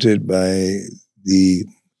printed by the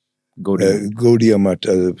Gaudiya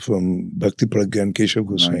Mata from Bhakti Pragyan Keshav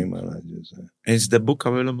Goswami Maharaj. Is the book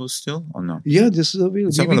available still or no? Yeah, this is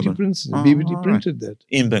available. Available. BBT printed that.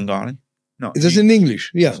 In Bengali? No. It is in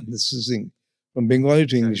English. Yeah, this is from Bengali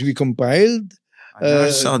to English. We compiled. I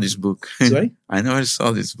never saw this book. Sorry? I never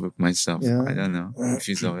saw this book myself. Yeah. I don't know if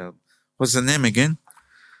it's available. What's the name again?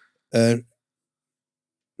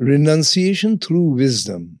 Renunciation Through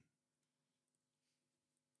Wisdom.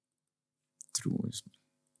 Through wisdom.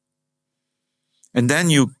 And then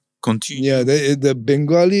you continue. Yeah, the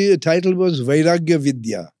Bengali title was Vairagya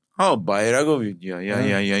Vidya. Oh, Vairagya Vidya.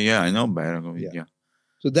 Yeah. I know Vairagya Vidya. Yeah.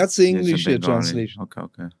 So that's the English translation.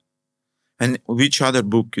 Okay. And which other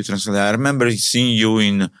book you translated? I remember seeing you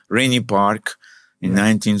in Rainy Park in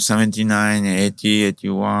 1979, 80,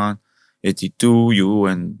 81, 82. You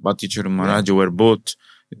and Bhattichar Maharaj were both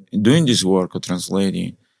doing this work of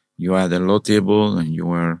translating. You had a law table and you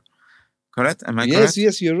were... Correct? Am I correct?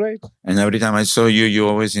 Yes, you're right. And every time I saw you, you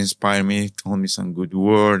always inspire me, told me some good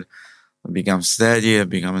word. I become steady, I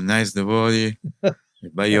become a nice devotee.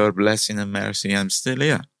 By your blessing and mercy, I'm still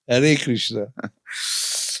here. Hare Krishna.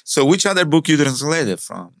 So which other book you translated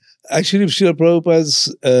from? Actually, Srila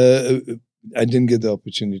Prabhupada's, I didn't get the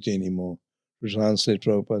opportunity anymore to translate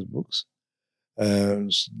Prabhupada's books.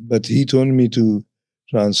 But he told me to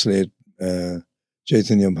translate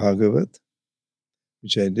Chaitanya Bhagavat,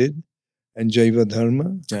 which I did, and Jaiva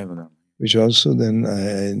Dharma, which also then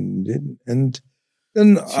I did. And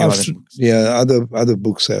then after, other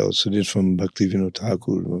books I also did from Bhaktivedanta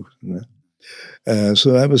Thakur.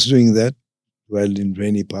 So I was doing that while in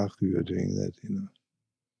Rainy Park we were doing that,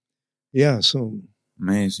 Yeah, so...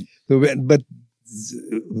 Amazing. So, but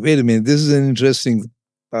wait a minute, this is an interesting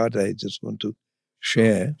part I just want to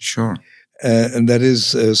share. Sure. And that is,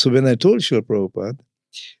 so when I told Srila Prabhupada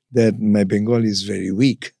that my Bengali is very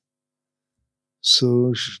weak,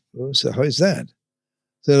 so how is that?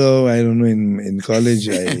 So I don't know, in college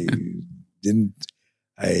I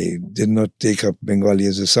did not take up Bengali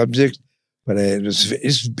as a subject, but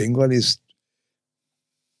Bengali is,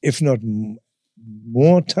 if not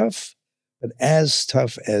more tough, but as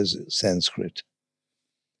tough as Sanskrit.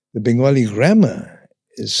 The Bengali grammar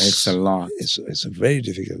it's a lot. It's a very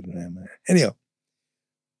difficult grammar. Anyhow,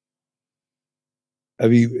 are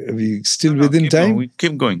we still within time?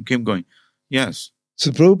 Keep going. Yes.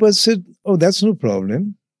 So Prabhupada said, "Oh, that's no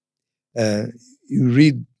problem. You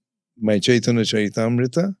read my Chaitanya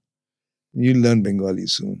Charitamrita, you'll learn Bengali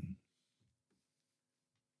soon."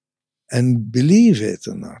 And believe it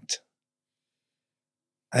or not,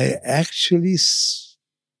 I actually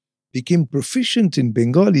became proficient in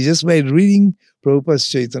Bengali just by reading Prabhupada's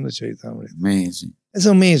Chaitanya Charitamrita. Amazing. It's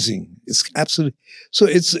amazing. It's absolutely... So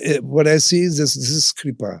it's what I see is this is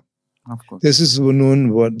Kripa. Of course. This is what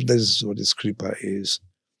is Kripa is.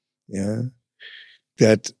 Yeah.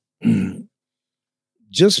 That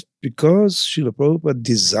just because Srila Prabhupada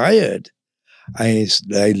desired I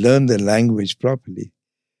learned the language properly,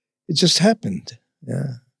 it just happened.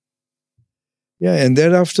 Yeah. Yeah, and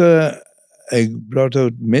thereafter I brought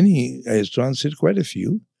out I translated quite a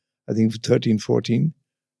few, I think 13, 14,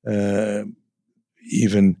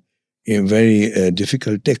 even in very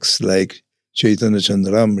difficult texts like Chaitanya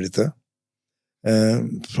Chandramrita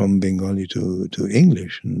from Bengali to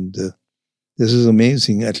English. And this is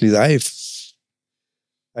amazing. At least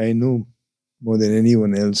I know more than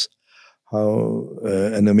anyone else how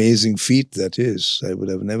an amazing feat that is. I would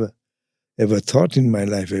have never ever thought in my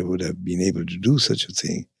life I would have been able to do such a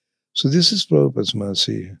thing. So this is Prabhupada's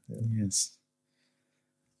mercy. Yes.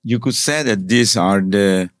 You could say that these are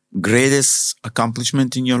the greatest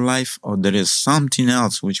accomplishment in your life, or there is something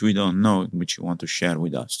else which we don't know, which you want to share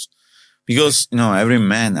with us. Because, every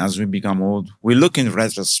man, as we become old, we look in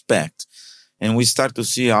retrospect and we start to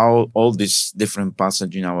see how all these different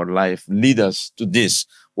passages in our life lead us to this,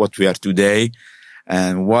 what we are today,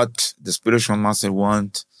 and what the spiritual master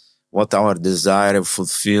want, what our desire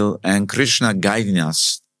fulfill, and Krishna guiding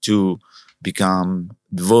us to become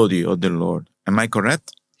devotee of the Lord. Am I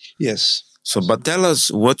correct? Yes. So, but tell us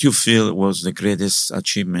what you feel was the greatest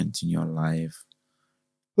achievement in your life.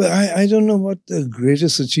 Well, I don't know what the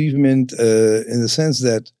greatest achievement, in the sense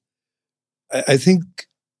that I think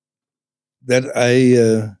that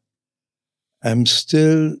I'm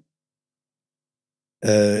still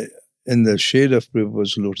in the shade of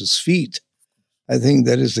Prabhupada's lotus feet. I think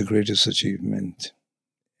that is the greatest achievement.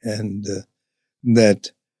 And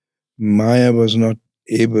that Maya was not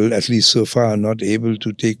able, at least so far, not able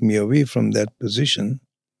to take me away from that position.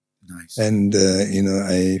 Nice. And,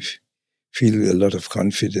 I feel a lot of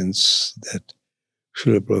confidence that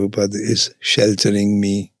Srila Prabhupada is sheltering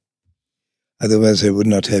me. Otherwise, I would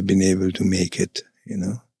not have been able to make it,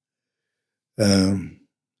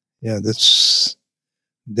 that's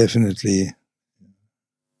definitely.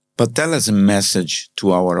 But tell us a message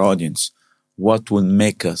to our audience. What will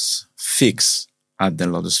make us fix at the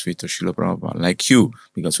lotus feet of Srila Prabhupada, like you,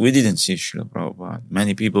 because we didn't see Srila Prabhupada.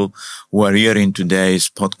 Many people who are hearing today's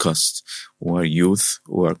podcast, who are youth,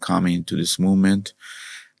 who are coming to this movement,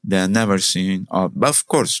 they are never seen. But of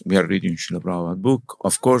course, we are reading Srila Prabhupada book.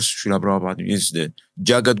 Of course, Srila Prabhupada is the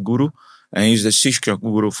Jagat Guru, and he's the Shishya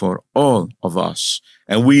Guru for all of us.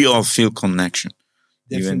 And we all feel connection,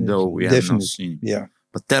 even though we have not seen him. Yeah.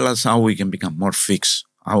 But tell us how we can become more fixed,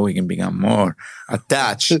 how we can become more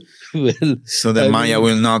attached, so that Maya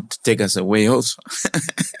will not take us away also.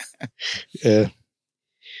 The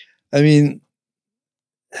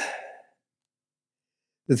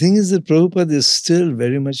thing is that Prabhupada is still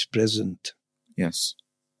very much present. Yes.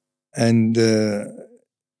 And,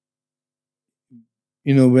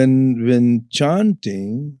 when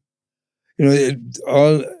chanting,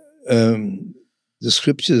 all the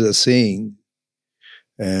scriptures are saying,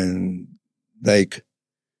 and like,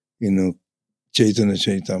 Chaitanya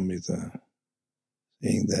Charitamrita,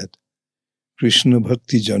 saying that Krishna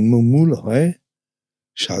Bhakti Janma Mool Hai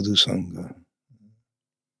Sadhu Sangha.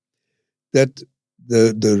 that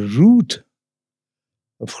the root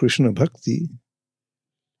of Krishna Bhakti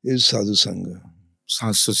is sadhu sangha.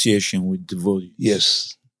 Association with devotees.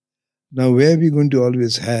 Yes. Now, where we're going to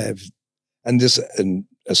always have, and this an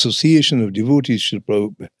association of devotees,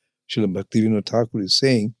 Srila Bhaktivinoda Thakur is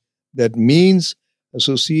saying, that means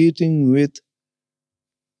associating with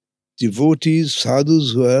devotees,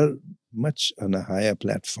 sadhus who are much on a higher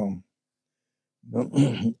platform.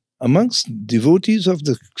 Amongst devotees of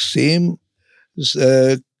the same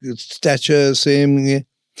stature, same,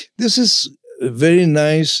 this is a very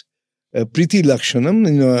nice priti lakshanam,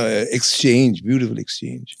 exchange, beautiful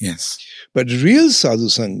exchange. Yes. But real sadhu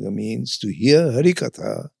sangha means to hear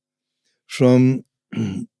Harikatha from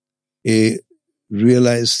a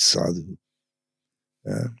realized sadhu.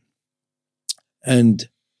 And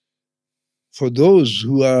for those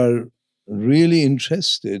who are really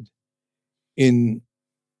interested in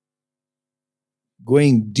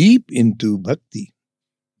going deep into bhakti,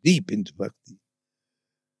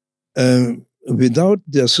 without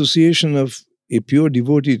the association of a pure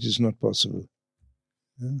devotee, it is not possible.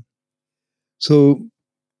 So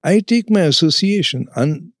I take my association,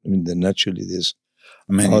 naturally there's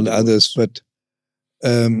many all others, but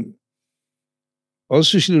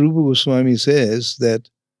also Srila Rupa Goswami says that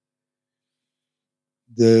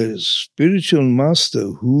the spiritual master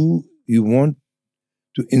who you want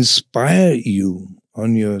to inspire you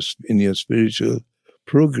in your spiritual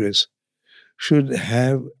progress should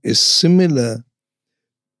have a similar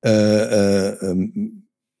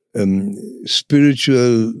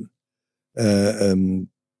spiritual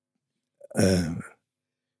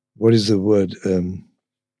what is the word?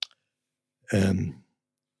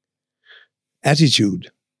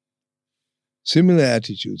 Attitude. Similar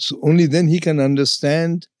attitude. So only then he can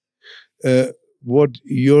understand what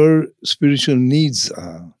your spiritual needs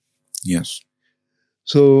are. Yes.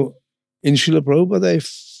 So in Srila Prabhupada,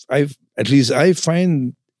 I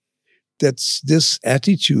find that this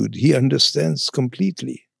attitude he understands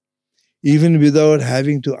completely, even without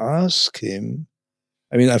having to ask him.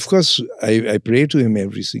 I mean, of course, I pray to him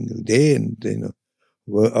every single day and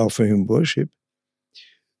offer him worship.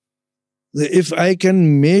 If I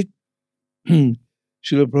can make Srila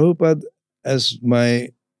Prabhupada as my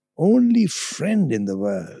only friend in the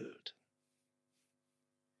world,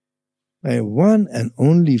 my one and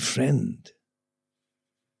only friend,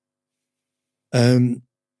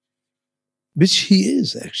 which he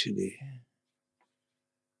is actually,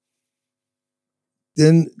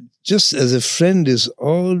 then just as a friend is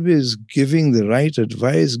always giving the right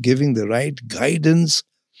advice, giving the right guidance,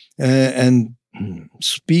 and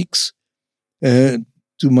speaks to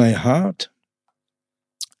my heart,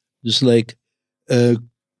 just like Uddhav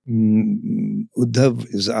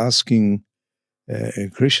is asking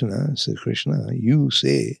Krishna, says, Krishna, you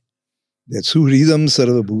say that Suhridam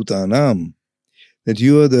Sarvabhutanam, that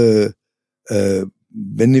you are the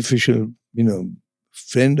beneficial,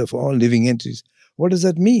 friend of all living entities. What does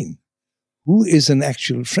that mean? Who is an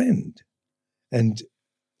actual friend? And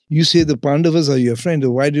you say the Pandavas are your friend,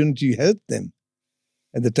 why didn't you help them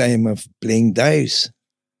at the time of playing dice?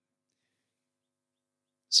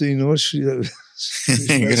 So you know what Krishna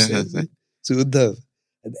says? So Uddhav,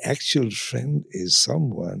 an actual friend is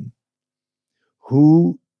someone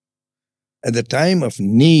who, at the time of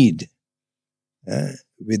need,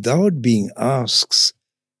 without being asked,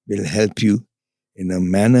 will help you in a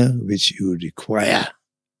manner which you require.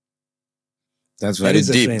 That's very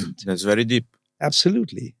deep. That's very deep.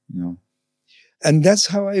 Absolutely. And that's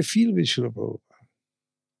how I feel with Srila Prabhupada.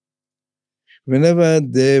 Whenever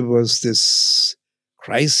there was this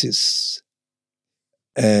crisis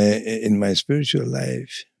in my spiritual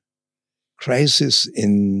life, crisis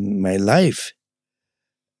in my life,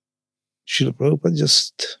 Srila Prabhupada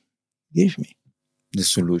just gave me the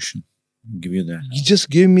solution. Give you that. He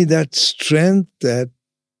just gave me that strength, that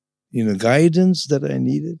guidance that I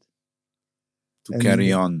needed to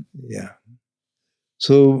carry on. Yeah.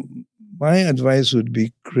 So my advice would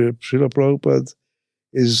be, Srila Prabhupada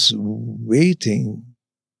is waiting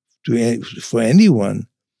for anyone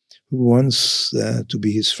who wants to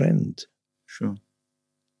be his friend. Sure.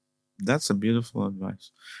 That's a beautiful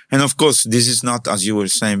advice. And of course, this is not, as you were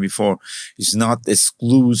saying before, it's not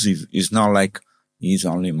exclusive. It's not like, he's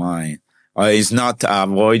only mine. It's not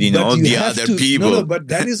avoiding all the other people. No, but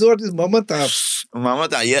that is what is mamata.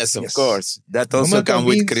 Mamata, yes, of course. That also comes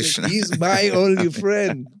with Krishna. He's my only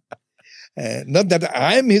friend. Not that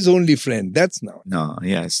I'm his only friend. That's not. No,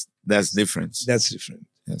 yes. That's different. That's different.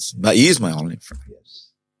 Yes. But he is my only friend.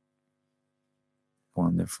 Yes.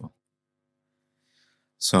 Wonderful.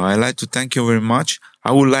 So I'd like to thank you very much.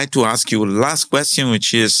 I would like to ask you last question,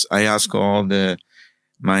 which is I ask all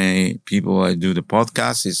my people I do the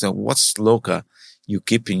podcast is what sloka you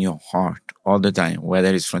keep in your heart all the time,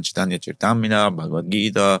 whether it's from Chaitanya Charitamrita, Bhagavad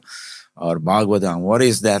Gita, or Bhagavatam. What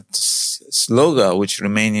is that slogan which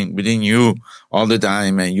remaining within you all the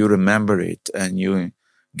time and you remember it and you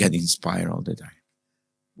get inspired all the time?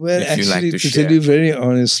 Well, actually, to tell you very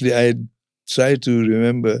honestly, I try to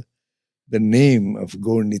remember the name of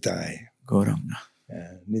Gaur Nitai. Gauranga.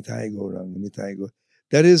 Nitai Gauranga, Nitai Gaur.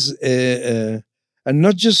 That is, and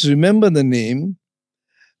not just remember the name,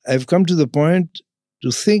 I've come to the point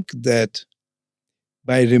to think that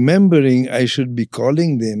by remembering, I should be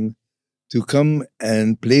calling them to come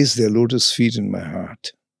and place their lotus feet in my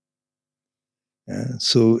heart.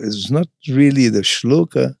 So it's not really the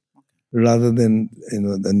shloka, rather than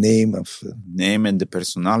the name of name and the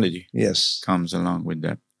personality. Yes, comes along with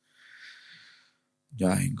that.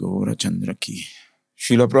 Jai Gaura Chandra ki,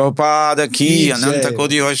 Srila Prabhupada ki, Ananta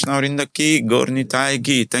Kodi Vaishnavrinda ki, Gaur Nitai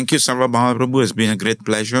ki. Thank you, Sarvabhavana Prabhu. It's been a great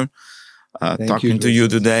pleasure talking to you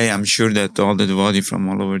today. I'm sure that all the devotees from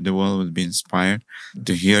all over the world will be inspired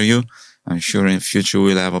to hear you. I'm sure in future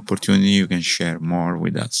we'll have opportunity you can share more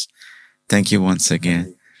with us. Thank you once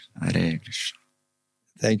again. Hare Krishna.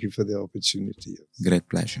 Thank you for the opportunity. Great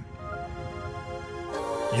pleasure.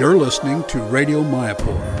 You're listening to Radio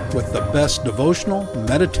Mayapur with the best devotional,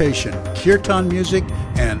 meditation, kirtan music,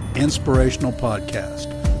 and inspirational podcast.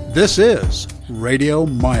 This is Radio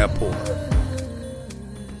Mayapur.